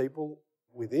provide the people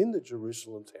within the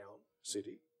Jerusalem town,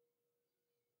 city,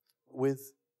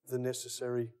 with the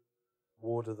necessary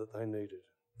water that they needed.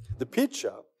 The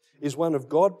picture is one of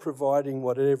God providing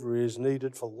whatever is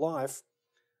needed for life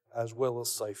as well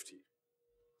as safety.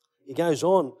 He goes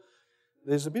on,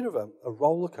 there's a bit of a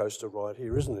roller coaster ride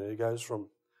here, isn't there? It goes from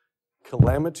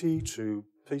calamity to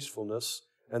peacefulness,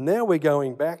 and now we're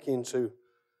going back into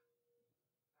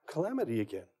calamity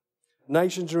again.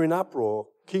 Nations are in uproar,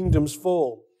 kingdoms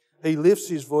fall. He lifts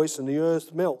his voice and the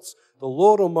earth melts. The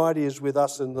Lord Almighty is with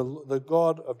us, and the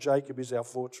God of Jacob is our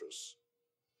fortress.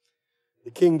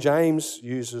 The King James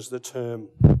uses the term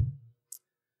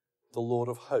the Lord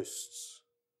of hosts.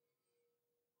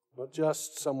 Not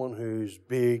just someone who's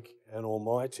big and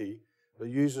almighty, but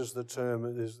uses the term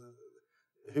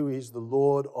who is the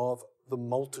Lord of the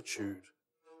multitude.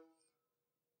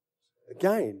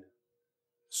 Again,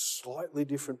 slightly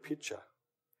different picture.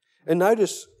 And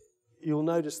you'll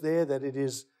notice there that it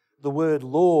is the word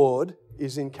Lord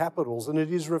is in capitals, and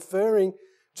it is referring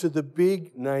to the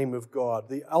big name of God,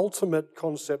 the ultimate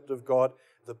concept of God,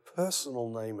 the personal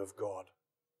name of God.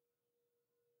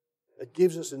 It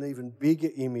gives us an even bigger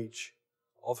image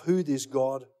of who this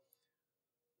God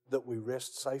that we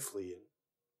rest safely in,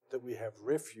 that we have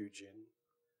refuge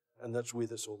in, and that's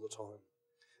with us all the time.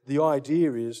 The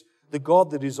idea is the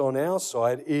God that is on our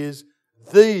side is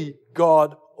the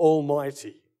God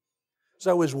Almighty.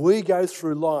 So as we go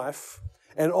through life,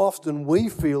 and often we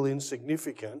feel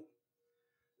insignificant,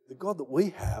 the God that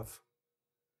we have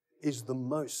is the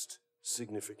most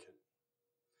significant.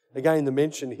 Again, the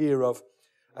mention here of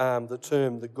the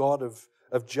term the God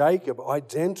of Jacob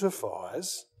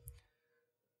identifies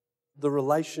the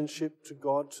relationship to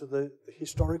God to the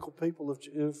historical people of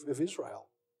Israel.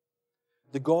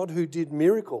 The God who did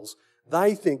miracles.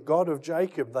 They think God of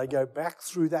Jacob, they go back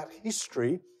through that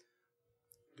history.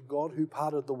 The God who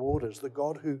parted the waters, the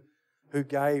God who who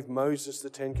gave Moses the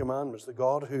Ten Commandments, the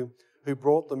God who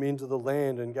brought them into the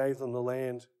land and gave them the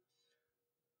land.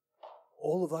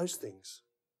 All of those things.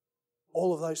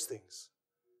 All of those things.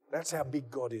 That's how big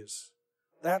God is.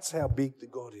 That's how big the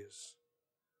God is.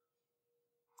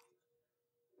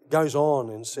 Goes on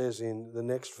and says in the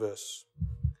next verse,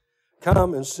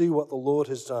 "Come and see what the Lord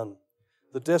has done.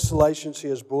 The desolations he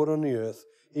has brought on the earth.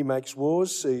 He makes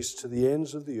wars cease to the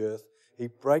ends of the earth. He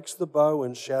breaks the bow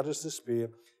and shatters the spear.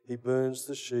 He burns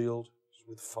the shield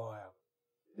with fire."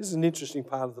 This is an interesting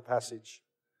part of the passage.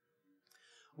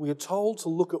 We are told to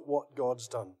look at what God's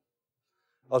done.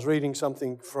 I was reading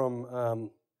something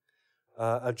from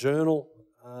a journal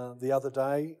the other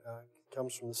day. It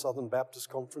comes from the Southern Baptist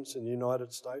Conference in the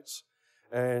United States.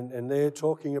 And they're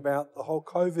talking about the whole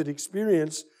COVID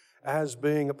experience as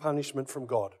being a punishment from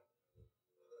God.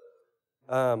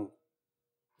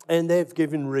 And they've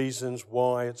given reasons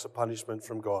why it's a punishment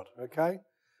from God, okay?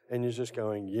 And you're just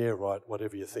going, yeah, right,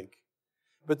 whatever you think.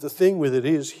 But the thing with it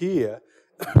is here,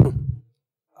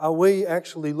 are we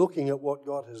actually looking at what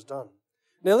God has done?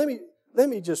 Now let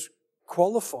me just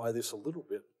qualify this a little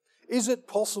bit. Is it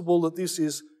possible that this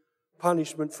is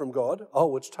punishment from God?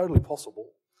 Oh, it's totally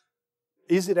possible.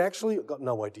 Is it actually? I've got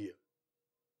no idea.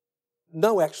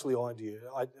 No actually idea.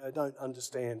 I don't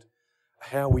understand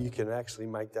how we can actually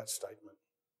make that statement.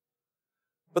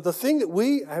 But the thing that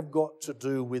we have got to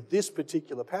do with this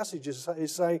particular passage is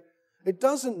say, it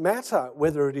doesn't matter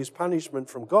whether it is punishment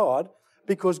from God,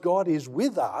 because God is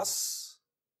with us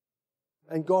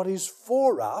and God is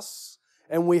for us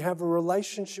and we have a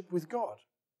relationship with God.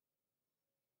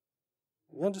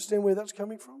 You understand where that's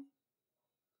coming from?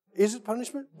 Is it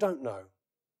punishment? Don't know.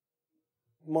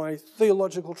 My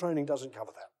theological training doesn't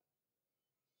cover that.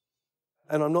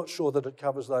 And I'm not sure that it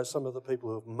covers some of the people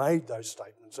who have made those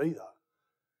statements either.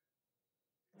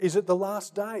 Is it the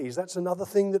last days? That's another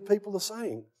thing that people are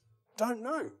saying. Don't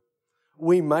know.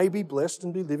 We may be blessed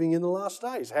and be living in the last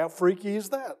days. How freaky is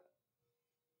that?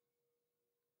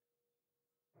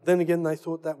 Then again, they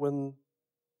thought that when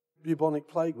bubonic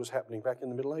plague was happening back in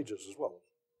the Middle Ages as well.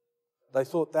 They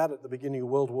thought that at the beginning of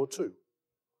World War II.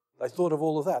 They thought of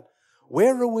all of that.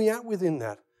 Where are we at within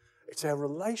that? It's our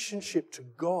relationship to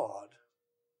God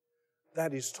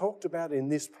that is talked about in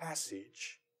this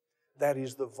passage that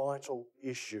is the vital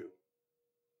issue.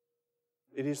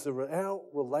 It is our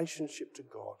relationship to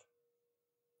God.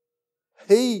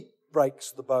 He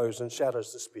breaks the bows and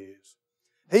shatters the spears.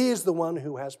 He is the one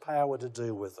who has power to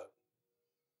deal with it.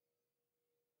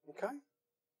 Okay?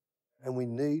 And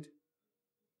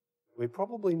we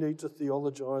probably need to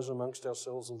theologize amongst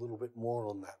ourselves a little bit more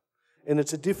on that. And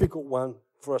it's a difficult one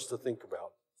for us to think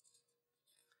about.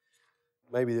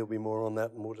 Maybe there'll be more on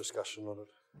that and more discussion on it.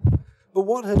 But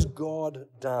what has God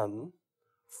done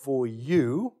for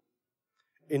you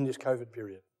in this COVID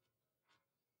period?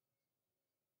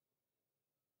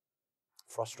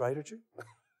 Frustrated you?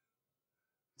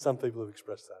 Some people have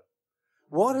expressed that.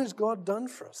 What has God done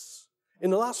for us in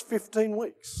the last 15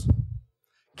 weeks?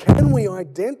 Can we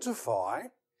identify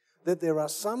that there are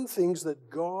some things that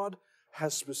God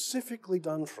has specifically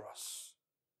done for us?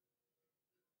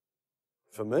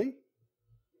 For me?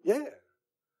 Yeah.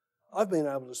 I've been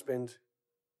able to spend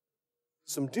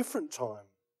some different time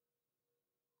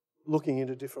looking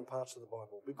into different parts of the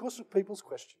Bible because of people's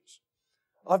questions.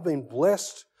 I've been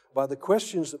blessed by the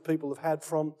questions that people have had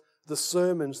from the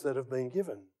sermons that have been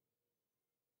given.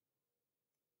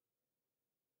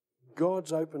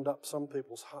 God's opened up some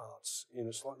people's hearts in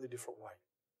a slightly different way.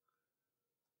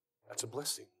 That's a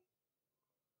blessing.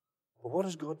 But what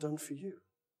has God done for you?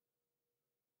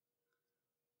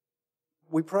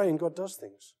 We pray and God does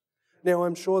things. Now,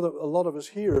 I'm sure that a lot of us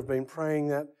here have been praying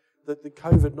that the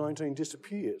COVID-19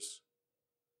 disappears.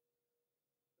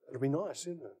 It'll be nice,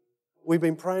 isn't it? We've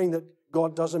been praying that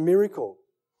God does a miracle.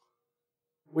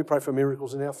 We pray for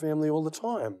miracles in our family all the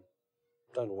time.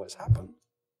 Don't always happen.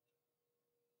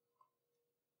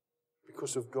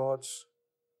 Because of God's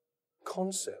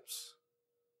concepts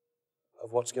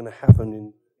of what's going to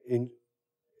happen in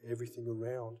everything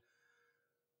around.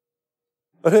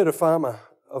 I heard a farmer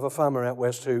out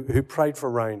west who prayed for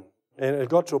rain. And it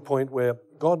got to a point where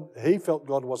he felt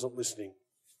God wasn't listening.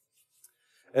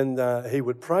 And he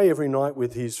would pray every night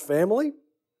with his family,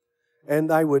 and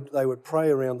they would pray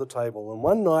around the table. And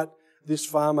one night, this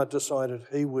farmer decided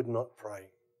he would not pray.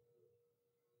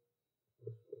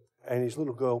 And his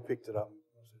little girl picked it up.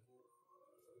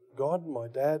 God, my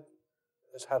dad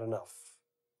has had enough.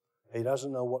 He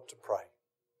doesn't know what to pray.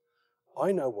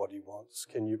 I know what he wants.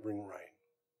 Can you bring rain?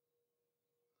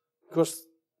 Because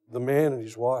the man and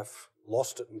his wife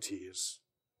lost it in tears.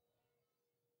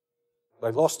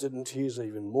 They lost it in tears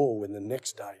even more when the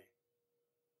next day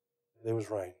there was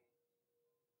rain.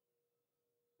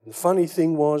 And the funny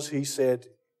thing was, he said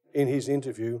in his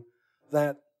interview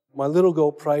that my little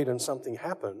girl prayed and something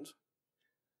happened,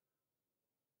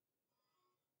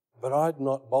 but I'd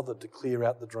not bothered to clear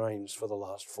out the drains for the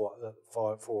last 4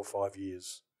 or 5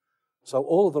 years. So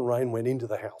all of the rain went into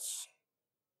the house.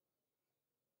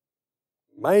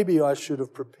 Maybe I should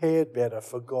have prepared better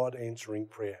for God answering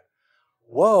prayer.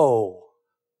 Whoa!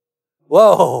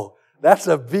 Whoa! That's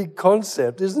a big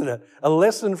concept, isn't it? A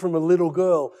lesson from a little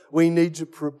girl. We need to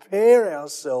prepare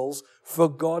ourselves for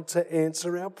God to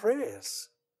answer our prayers.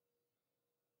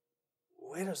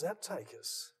 Where does that take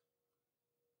us?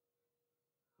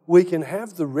 We can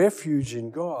have the refuge in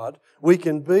God. We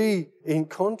can be in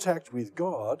contact with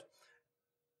God.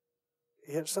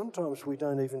 Yet sometimes we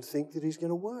don't even think that He's going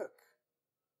to work.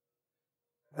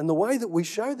 And the way that we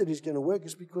show that He's going to work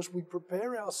is because we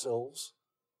prepare ourselves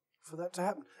for that to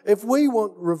happen. If we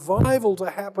want revival to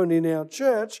happen in our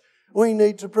church, we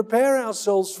need to prepare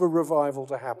ourselves for revival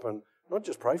to happen, not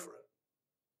just pray for it.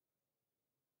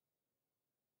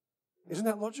 Isn't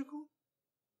that logical?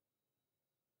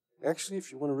 Actually,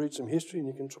 if you want to read some history, and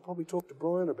you can probably talk to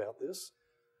Brian about this,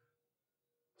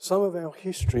 some of our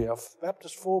history, our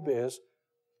Baptist forebears,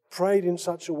 prayed in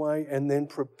such a way and then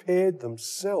prepared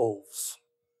themselves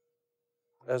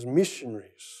as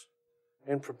missionaries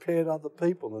and prepared other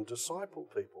people and discipled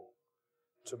people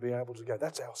to be able to go.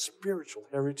 That's our spiritual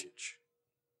heritage.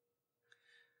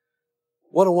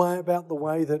 What a way about the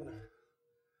way that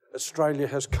Australia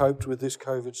has coped with this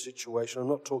COVID situation. I'm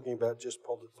not talking about just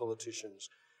politicians.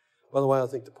 By the way, I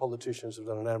think the politicians have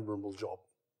done an admirable job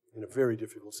in a very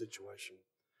difficult situation.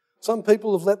 Some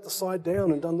people have let the side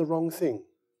down and done the wrong thing.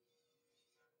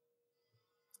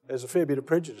 There's a fair bit of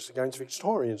prejudice against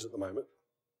Victorians at the moment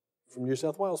from New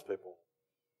South Wales people.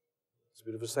 It's a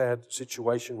bit of a sad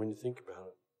situation when you think about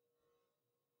it.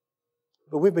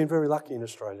 But we've been very lucky in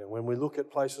Australia. When we look at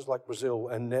places like Brazil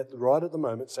and right at the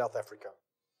moment, South Africa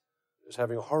is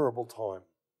having a horrible time,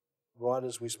 right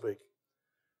as we speak.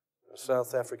 The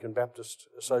South African Baptist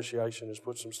Association has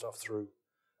put some stuff through.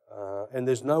 And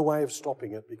there's no way of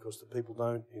stopping it because the people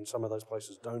in some of those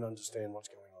places don't understand what's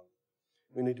going on.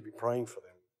 We need to be praying for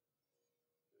them.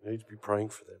 We need to be praying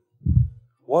for them.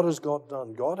 What has God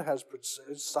done? God has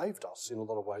saved us in a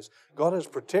lot of ways. God has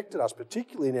protected us,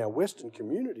 particularly in our Western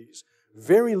communities,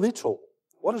 very little.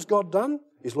 What has God done?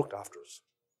 He's looked after us.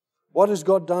 What has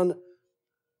God done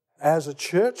as a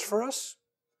church for us?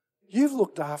 You've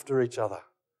looked after each other.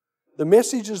 The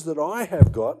messages that I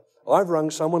have got, I've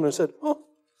rung someone and said, oh,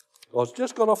 I've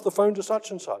just got off the phone to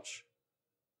such and such.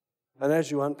 And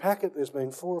as you unpack it, there's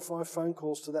been 4 or 5 phone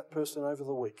calls to that person over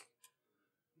the week.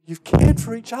 You've cared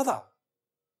for each other.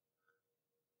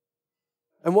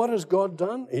 And what has God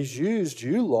done? He's used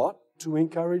you lot to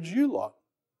encourage you lot.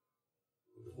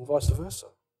 And vice versa.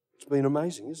 It's been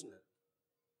amazing, isn't it?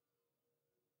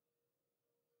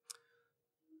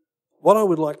 What I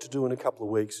would like to do in a couple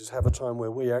of weeks is have a time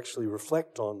where we actually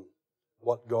reflect on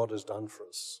what God has done for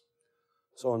us.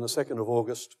 So on the 2nd of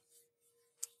August,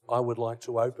 I would like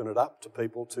to open it up to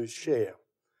people to share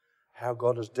how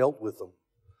God has dealt with them,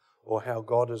 or how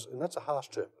God has, and that's a harsh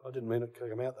term, I didn't mean it to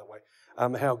come out that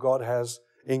way, how God has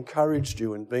encouraged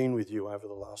you and been with you over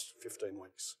the last 15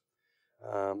 weeks.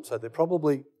 So they're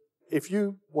probably, if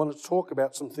you want to talk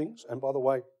about some things, and by the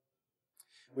way,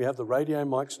 we have the radio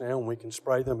mics now and we can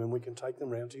spray them and we can take them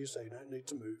round to you so you don't need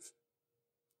to move.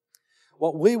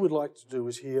 What we would like to do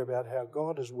is hear about how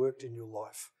God has worked in your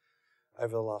life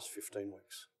over the last 15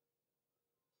 weeks.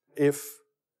 If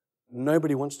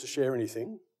nobody wants to share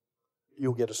anything,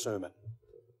 you'll get a sermon.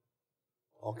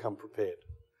 I'll come prepared.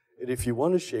 And if you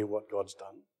want to share what God's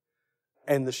done,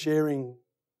 and the sharing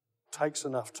takes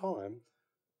enough time,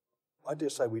 I dare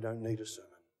say we don't need a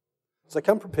sermon. So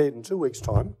come prepared in 2 weeks'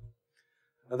 time.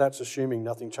 Now that's assuming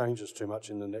nothing changes too much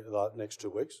in the next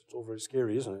 2 weeks. It's all very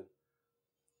scary, isn't it?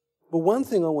 But one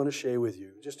thing I want to share with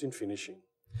you, just in finishing.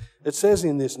 It says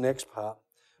in this next part,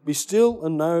 "Be still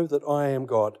and know that I am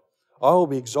God. I will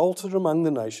be exalted among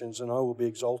the nations and I will be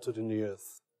exalted in the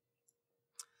earth."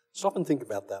 Stop and think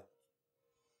about that.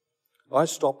 I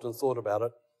stopped and thought about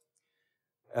it,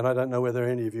 and I don't know whether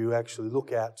any of you actually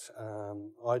look at,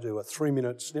 I do a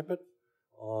 3-minute snippet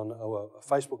on a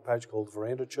Facebook page called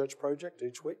Veranda Church Project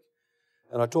each week,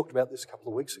 and I talked about this a couple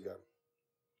of weeks ago.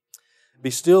 Be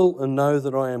still and know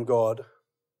that I am God.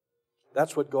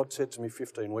 That's what God said to me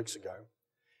 15 weeks ago,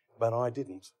 but I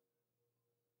didn't.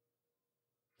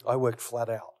 I worked flat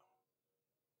out.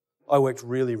 I worked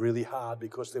really, really hard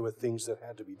because there were things that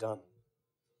had to be done.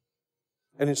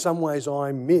 And in some ways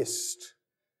I missed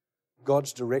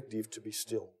God's directive to be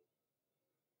still.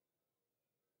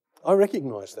 I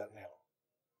recognise that now.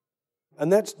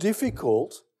 And that's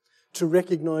difficult to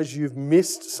recognise you've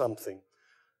missed something.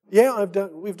 Yeah,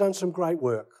 we've done some great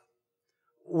work.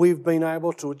 We've been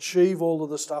able to achieve all of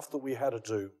the stuff that we had to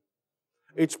do.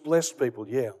 It's blessed people,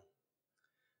 yeah.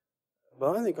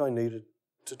 But I think I needed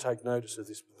to take notice of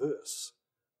this verse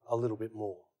a little bit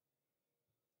more.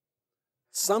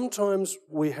 Sometimes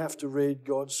we have to read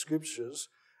God's scriptures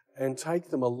and take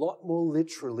them a lot more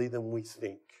literally than we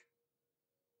think.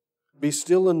 Be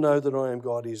still and know that I am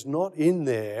God is not in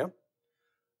there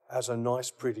as a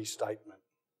nice, pretty statement.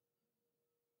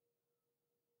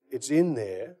 It's in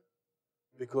there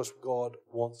because God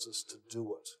wants us to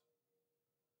do it.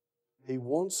 He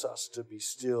wants us to be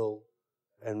still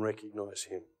and recognise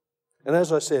Him. And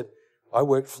as I said, I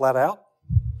worked flat out.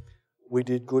 We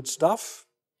did good stuff.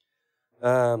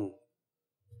 God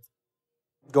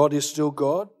is still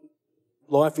God.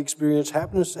 Life experience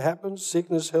happens.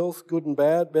 Sickness, health, good and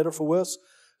bad, better for worse.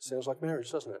 Sounds like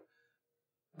marriage, doesn't it?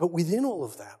 But within all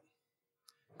of that,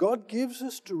 God gives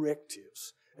us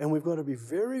directives, and we've got to be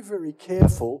very, very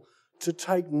careful to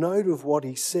take note of what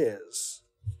He says.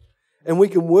 And we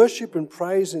can worship and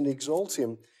praise and exalt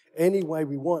Him any way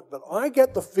we want. But I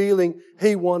get the feeling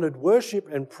He wanted worship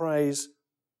and praise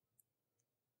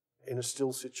in a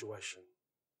still situation.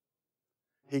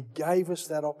 He gave us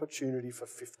that opportunity for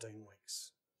 15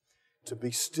 weeks to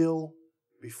be still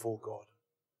before God.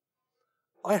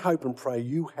 I hope and pray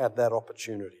you had that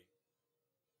opportunity.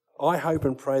 I hope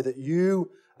and pray that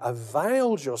you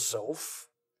availed yourself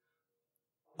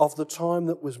of the time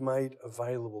that was made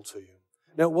available to you.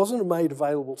 Now, it wasn't made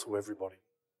available to everybody.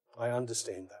 I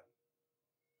understand that.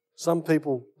 Some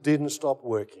people didn't stop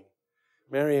working.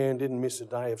 Marianne didn't miss a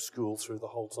day of school through the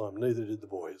whole time. Neither did the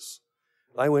boys.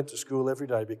 They went to school every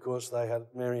day because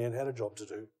Marianne had a job to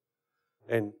do.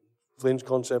 And Flynn's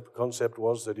concept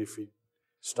was that if he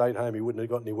stayed home, he wouldn't have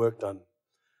got any work done.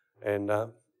 And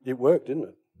it worked, didn't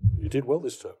it? You did well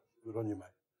this term. Good on you, mate.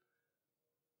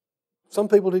 Some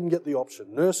people didn't get the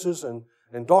option. Nurses and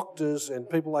doctors and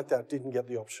people like that didn't get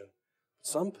the option.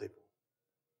 Some people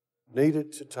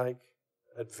needed to take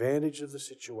advantage of the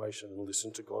situation and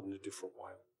listen to God in a different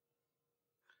way.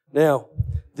 Now,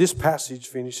 this passage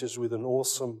finishes with an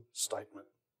awesome statement.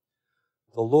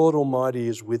 The Lord Almighty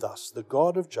is with us. The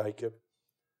God of Jacob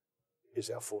is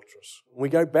our fortress. When we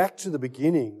go back to the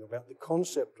beginning about the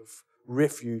concept of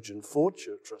refuge and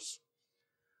fortress,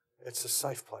 it's a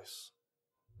safe place.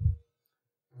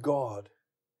 God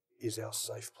is our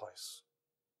safe place.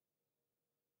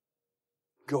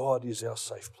 God is our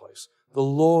safe place. The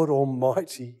Lord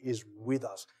Almighty is with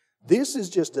us. This is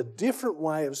just a different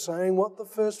way of saying what the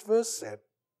first verse said.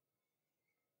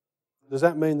 Does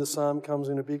that mean the psalm comes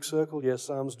in a big circle? Yes,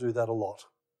 psalms do that a lot.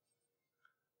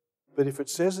 But if it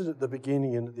says it at the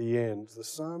beginning and at the end, the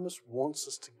psalmist wants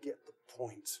us to get the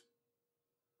point.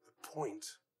 The point.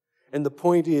 And the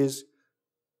point is,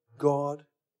 God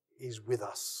is with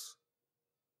us.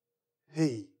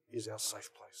 He is our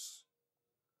safe place.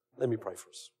 Let me pray for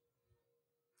us.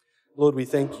 Lord, we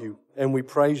thank you and we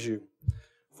praise you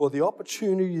for the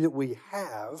opportunity that we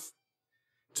have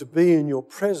to be in your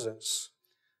presence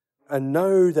and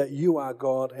know that you are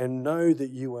God and know that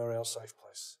you are our safe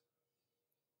place.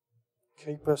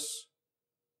 Keep us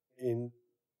in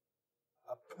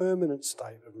a permanent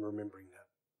state of remembering that.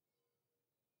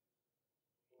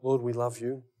 Lord, we love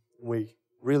you. We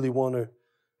really want to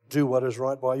do what is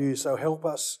right by you. So help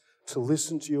us to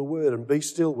listen to your word and be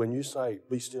still when you say,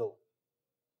 be still.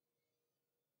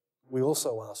 We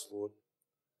also ask, Lord,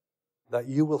 that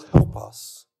you will help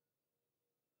us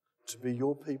to be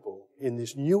your people in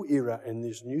this new era and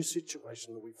this new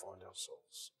situation that we find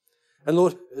ourselves. And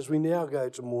Lord, as we now go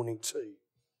to morning tea,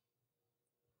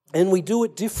 and we do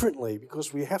it differently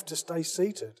because we have to stay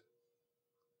seated,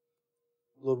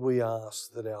 Lord, we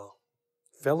ask that our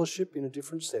fellowship in a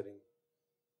different setting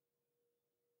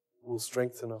will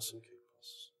strengthen us and keep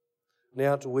us.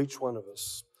 Now to each one of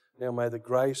us, now may the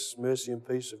grace, mercy and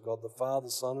peace of God the Father,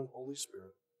 Son and Holy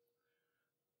Spirit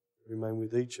remain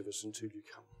with each of us until you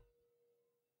come.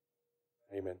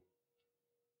 Amen.